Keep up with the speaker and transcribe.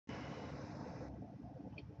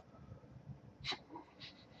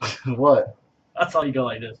What? That's all you go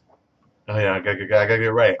like this. Oh yeah, I gotta get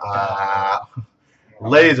it right.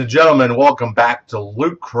 Ladies and gentlemen, welcome back to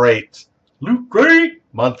Loot Crate. Loot Crate!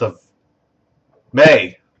 Month of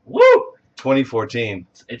May. Woo! 2014.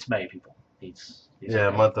 It's May, people. He's yeah,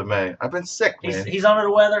 okay. Month of May. I've been sick, man. He's under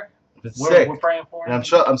the weather. I've been sick. We're praying for him.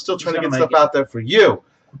 And I'm still trying to get stuff out there for you.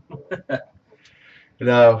 You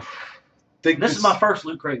know, this is my first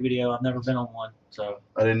Loot Crate video. I've never been on one, so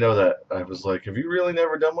I didn't know that. I was like, "Have you really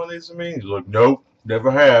never done one of these with me?" He's like, "Nope, never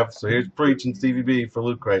have." So here's preaching Stevie B for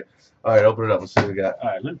Loot Crate. All right, open it up. Let's see what we got. All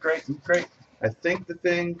right, Loot Crate, Loot Crate. I think the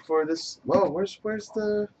thing for this. Whoa, where's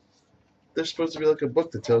the? There's supposed to be like a book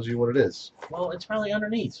that tells you what it is. Well, it's probably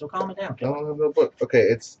underneath, so calm it down. I don't have no book. Okay,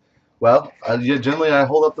 it's generally I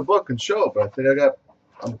hold up the book and show it, but I think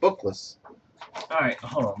I'm bookless. All right,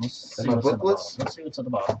 hold on. Let's see Am I what's at the bookless? bottom. Let's see what's at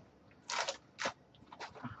the bottom.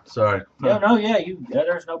 Sorry.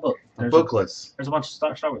 There's no book. I'm bookless. There's a bunch of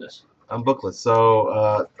stuff. Start with this. I'm bookless. So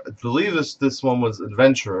I believe this one was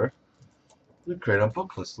Adventurer. Loot Crate. I'm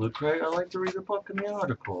bookless. Loot Crate. I like to read the book and the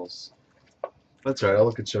articles. That's right. I'll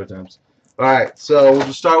look at showtimes. All right. So we'll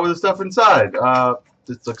just start with the stuff inside. Like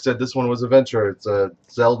I said, this one was Adventurer. It's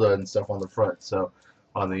Zelda and stuff on the front. So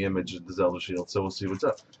on the image of the Zelda shield. So we'll see what's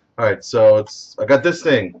up. All right. So I got this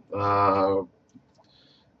thing.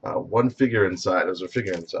 One figure inside. There's a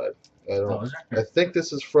figure inside. I think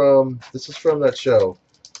this is from that show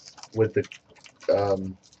with the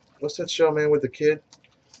what's that show, man, with the kid?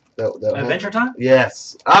 That Adventure Time?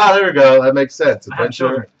 Yes. There we go. That makes sense.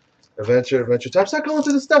 Adventure Time. Stop going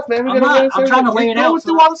through the stuff, man. I'm trying to lay it out.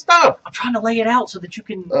 Through all the stuff. I'm trying to lay it out so that you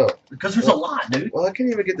can. Oh. Because there's a lot, dude. Well, I can't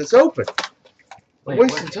even get this open. Wait,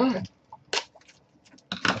 wasting time.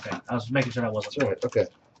 Okay, I was making sure I wasn't. That's right. Okay.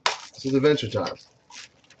 This is Adventure Time.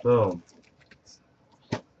 Boom.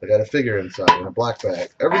 I got a figure inside in a black bag.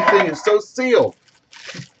 Everything is so sealed.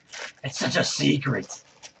 It's such a secret.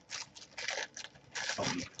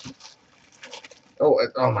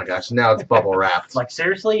 Oh my gosh! Now it's bubble wrapped. Like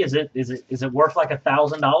seriously, is it worth like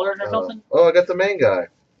 $1,000 or something? Oh, I got the main guy.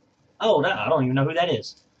 Oh, no, I don't even know who that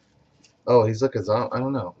is. Oh, he's like a zombie. I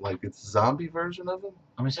don't know. Like it's a zombie version of him.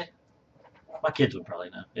 Let me see. My kids would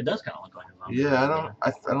probably know. It does kind of look like a zombie. Yeah,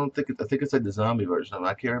 I don't think I think it's like the zombie version of him.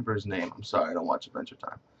 I can't remember his name. I'm sorry, I don't watch Adventure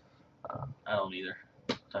Time. I don't either.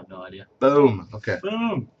 I have no idea. Boom. Okay.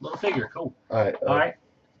 Boom. Little figure. Cool. All right. All right.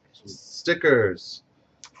 Stickers.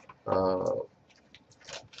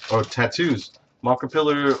 Tattoos.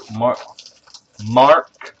 Markapillar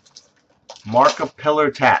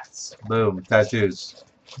tats. Boom. Tattoos.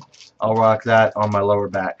 I'll rock that on my lower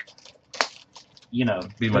back. You know,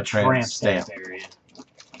 be my tramp stamp area.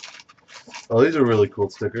 Oh, these are really cool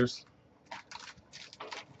stickers.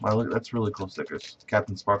 Wow, look, that's really cool stickers.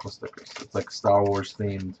 Captain Sparkle stickers. It's like Star Wars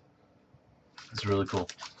themed. It's really cool.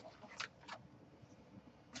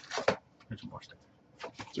 There's more stickers.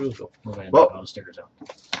 It's really cool. We're going to knock all the stickers out.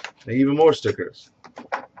 Even more stickers.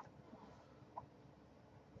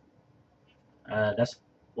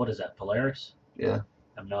 What is that? Polaris? Yeah.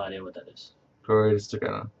 I have no idea what that is. Great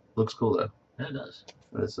sticker. Looks cool though. Yeah, it does.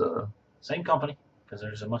 It's same company, because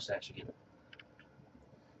there's a mustache again.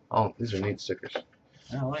 Oh, these are neat stickers.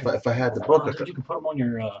 Like if I had the book, you can put them on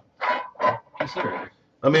your PC.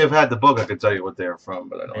 I mean, if I had the book, I could tell you what they were from,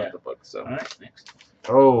 but I don't have the book. So. All right, next.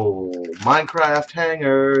 Oh, Minecraft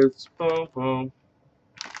hangers. Boom, boom.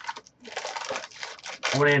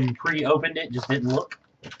 I went in and pre-opened it, just didn't look.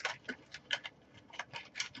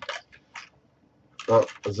 Oh,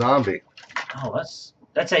 a zombie. Oh, that's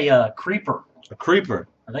a creeper. A creeper.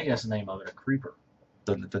 I think that's the name of it, a creeper.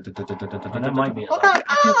 That might be a zombie.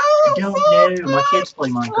 I don't know. My kids play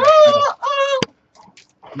Minecraft.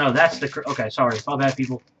 No, that's the okay, sorry. My bad,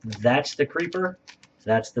 people. That's the creeper.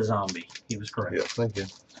 That's the zombie. He was correct. Yeah, thank you.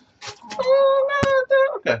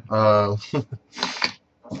 Okay.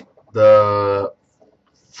 The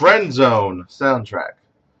Friend Zone soundtrack.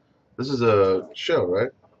 This is a show,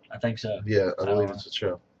 right? I think so. Yeah, I believe it's a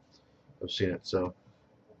show. I've seen it. So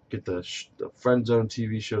get the Friend Zone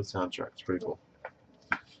TV show soundtrack. It's pretty cool.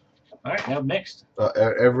 All right, now next.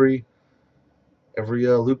 Every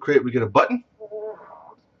Loot Crate we get a button.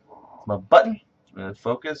 My button.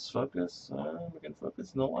 Focus. We can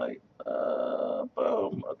focus in the light.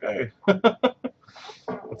 Boom. Okay.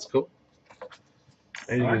 That's cool.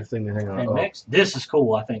 And you get a thing to hang on. And next, this is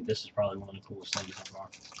cool. I think this is probably one of the coolest things so far.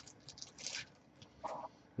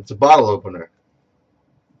 It's a bottle opener.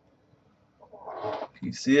 Can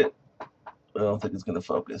you see it? I don't think it's gonna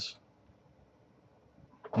focus.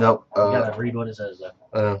 Nope. You gotta read what it says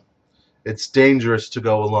though. It's dangerous to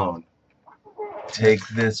go alone. Take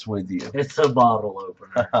this with you. It's a bottle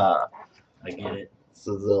opener. I get it. It's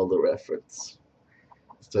a Zelda reference.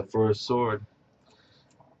 Except for a sword.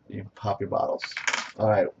 You pop your bottles.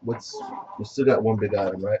 Alright, we still got one big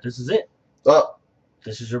item, right? This is it. Oh!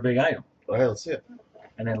 This is your big item. Alright, let's see it.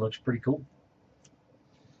 And it looks pretty cool.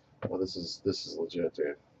 Well, this is legit,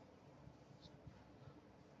 dude.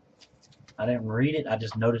 I didn't read it. I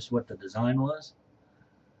just noticed what the design was.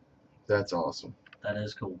 That's awesome. That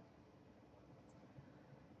is cool.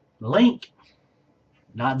 Link.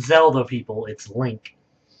 Not Zelda, people. It's Link.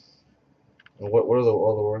 And what are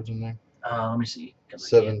all the words in there? Let me see.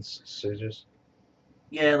 7 stages.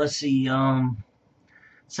 Yeah, let's see. It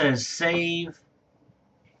says save,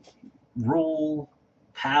 rule,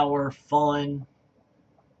 power, fun,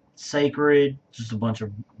 sacred. Just a bunch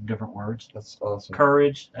of different words. That's awesome.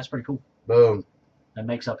 Courage. That's pretty cool. Boom. That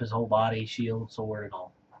makes up his whole body, shield, sword, and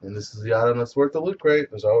all. And this is the item that's worth the Loot Crate.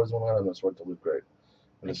 There's always one item that's worth the Loot Crate.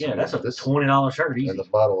 Yeah, that's a $20 shirt, easy. And the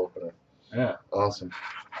bottle opener. Yeah. Awesome.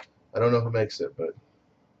 I don't know who makes it, but...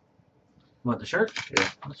 What, the shirt? Yeah.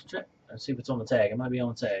 Let's check. Let's see if it's on the tag. It might be on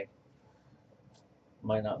the tag.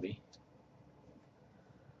 Might not be.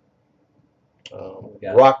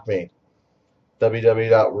 Rock Me.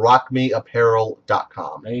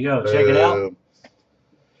 www.rockmeapparel.com. There you go. Check it out.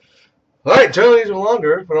 Alright, generally these are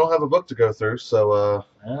longer. We don't have a book to go through, so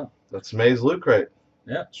Yeah. that's May's Loot Crate.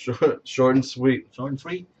 Yeah. Short and sweet. Short and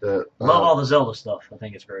sweet. Love all the Zelda stuff. I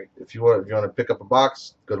think it's great. If you want to pick up a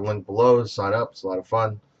box, go to the link below, sign up. It's a lot of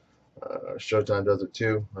fun. Showtime does it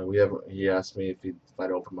too. He asked me if I'd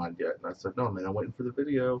opened mine yet, and I said no, man. I'm waiting for the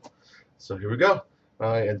video. So here we go.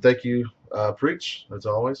 And thank you, Preach, as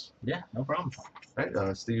always. Yeah, no problem. All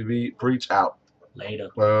right, Stevie, Preach out. Later.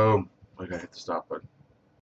 Boom. Okay, hit the stop button.